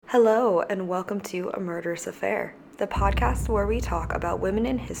Hello, and welcome to A Murderous Affair, the podcast where we talk about women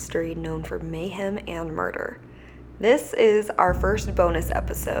in history known for mayhem and murder. This is our first bonus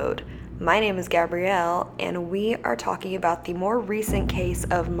episode. My name is Gabrielle, and we are talking about the more recent case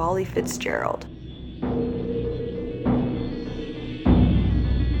of Molly Fitzgerald.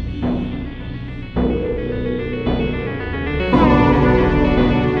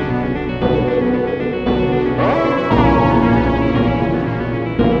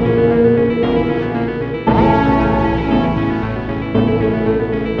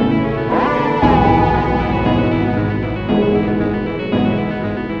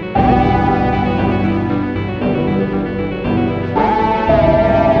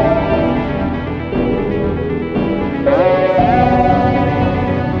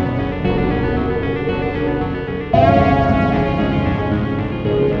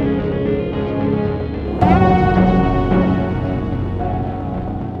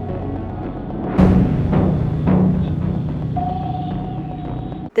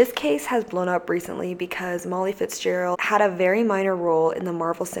 This case has blown up recently because Molly Fitzgerald had a very minor role in the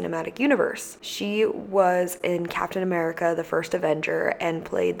Marvel Cinematic Universe. She was in Captain America: The First Avenger and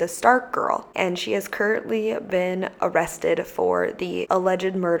played the Stark Girl, and she has currently been arrested for the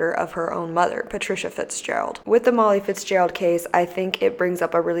alleged murder of her own mother, Patricia Fitzgerald. With the Molly Fitzgerald case, I think it brings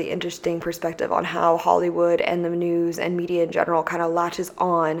up a really interesting perspective on how Hollywood and the news and media in general kind of latches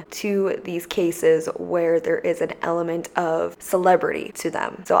on to these cases where there is an element of celebrity to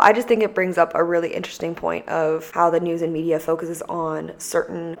them. So I just think it brings up a really interesting point of how the news and media focuses on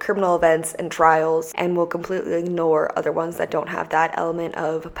certain criminal events and trials and will completely ignore other ones that don't have that element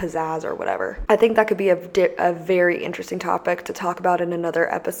of pizzazz or whatever. I think that could be a very interesting topic to talk about in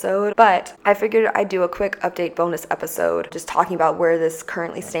another episode, but I figured I'd do a quick update bonus episode just talking about where this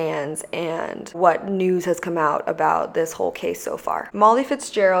currently stands and what news has come out about this whole case so far. Molly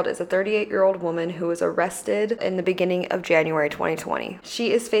Fitzgerald is a 38-year-old woman who was arrested in the beginning of January 2020.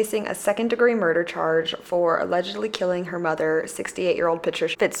 She is facing a second-degree murder charge for allegedly killing her mother, 68-year-old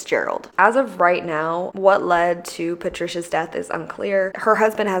Patricia Fitzgerald. As of right now, what led to Patricia's death is unclear. Her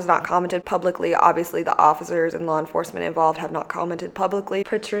husband has not commented publicly. Obviously, the officers and law enforcement involved have not commented publicly.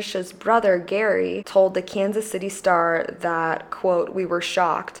 Patricia's brother, Gary, told the Kansas City Star that, quote, "We were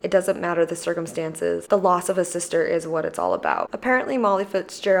shocked. It doesn't matter the circumstances. The loss of a sister is what it's all about." Apparently, Molly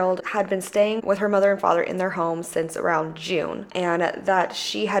Fitzgerald had been staying with her mother and father in their home since around June, and that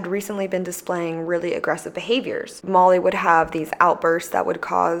she had recently been displaying really aggressive behaviors. Molly would have these outbursts that would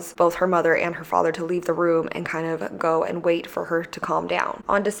cause both her mother and her father to leave the room and kind of go and wait for her to calm down.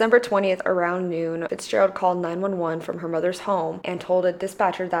 On December 20th around noon, Fitzgerald called 911 from her mother's home and told a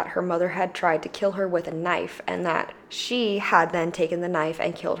dispatcher that her mother had tried to kill her with a knife and that she had then taken the knife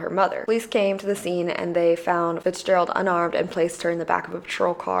and killed her mother. Police came to the scene and they found Fitzgerald unarmed and placed her in the back of a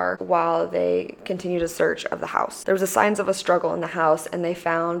patrol car while they continued a search of the house. There was signs of a struggle in the house, and they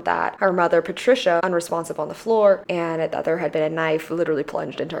found that her mother, Patricia, unresponsive on the floor, and that there had been a knife literally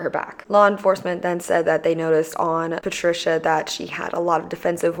plunged into her back. Law enforcement then said that they noticed on Patricia that she had a lot of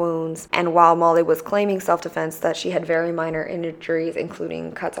defensive wounds, and while Molly was claiming self-defense, that she had very minor injuries,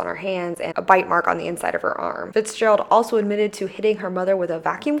 including cuts on her hands and a bite mark on the inside of her arm. Fitzgerald also admitted to hitting her mother with a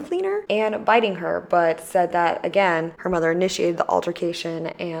vacuum cleaner and biting her, but said that, again, her mother initiated the altercation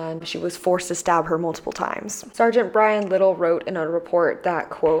and she was forced to stab her multiple times. Sergeant Brian Little wrote in a report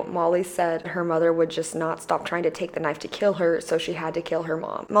that, quote, "Molly said her mother would just not stop trying to take the knife to kill her, so she had to kill her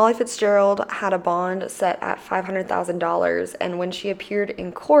mom." Molly Fitzgerald had a bond set at $500,000, and when she appeared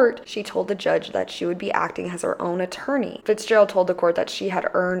in court, she told the judge that she would be acting as her own attorney. Fitzgerald told the court that she had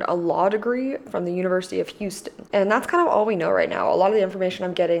earned a law degree from the University of Houston, and that's kind of all we know right now. A lot of the information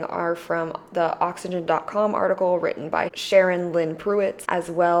I'm getting are from the Oxygen.com article written by Sharon Lynn Pruitt, as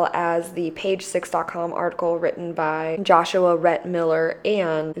well as the Page6.com article written by Joshua Rhett Miller,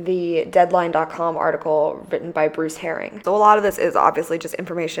 and the Deadline.com article written by Bruce Herring. So a lot of this is obviously just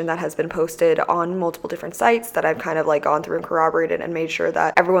information that has been posted on multiple different sites that I've kind of like gone through and corroborated and made sure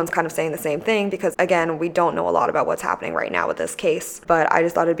that everyone's kind of saying the same thing, because again, we don't know a lot about what's happening right now with this case, but I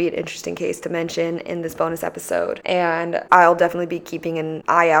just thought it'd be an interesting case to mention in this bonus episode. And I'll definitely be keeping an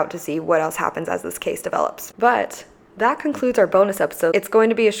eye out to see what else happens as this case develops. But that concludes our bonus episode. It's going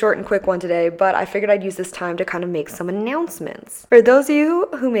to be a short and quick one today, but I figured I'd use this time to kind of make some announcements. For those of you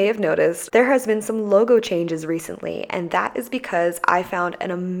who may have noticed, there has been some logo changes recently, and that is because I found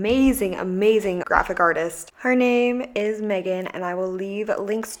an amazing graphic artist. Her name is Megan, and I will leave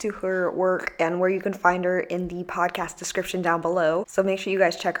links to her work and where you can find her in the podcast description down below. So make sure you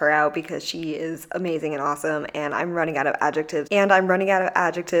guys check her out because she is amazing and awesome, and I'm running out of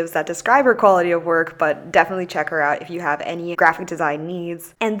adjectives that describe her quality of work, but definitely check her out if you have any graphic design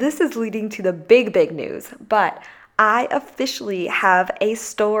needs. And this is leading to the big news, but I officially have a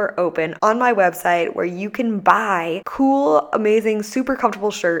store open on my website where you can buy cool, amazing, super comfortable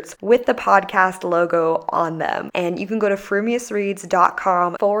shirts with the podcast logo on them. And you can go to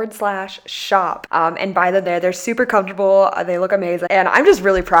frumiousreads.com/shop and buy them there. They're super comfortable. They look amazing. And I'm just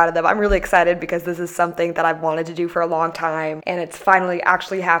really proud of them. I'm really excited because this is something that I've wanted to do for a long time and it's finally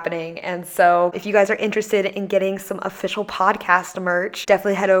actually happening. And so if you guys are interested in getting some official podcast merch,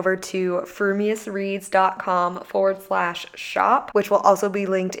 definitely head over to frumiousreads.com/shop, which will also be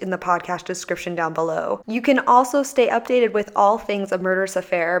linked in the podcast description down below. You can also stay updated with all things A Murderous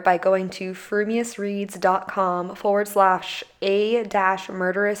Affair by going to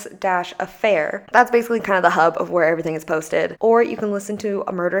frumiousreads.com/a-murderous-affair. That's basically kind of the hub of where everything is posted. Or you can listen to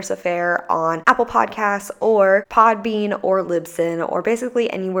A Murderous Affair on Apple Podcasts or Podbean or Libsyn, or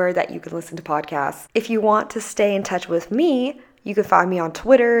basically anywhere that you can listen to podcasts. If you want to stay in touch with me, you can find me on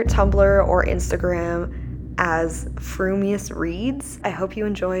Twitter, Tumblr, or Instagram as Frumious Reads. I hope you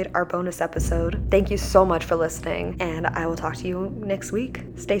enjoyed our bonus episode. Thank you so much for listening, and I will talk to you next week.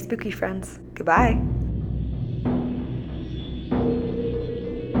 Stay spooky, friends. Goodbye.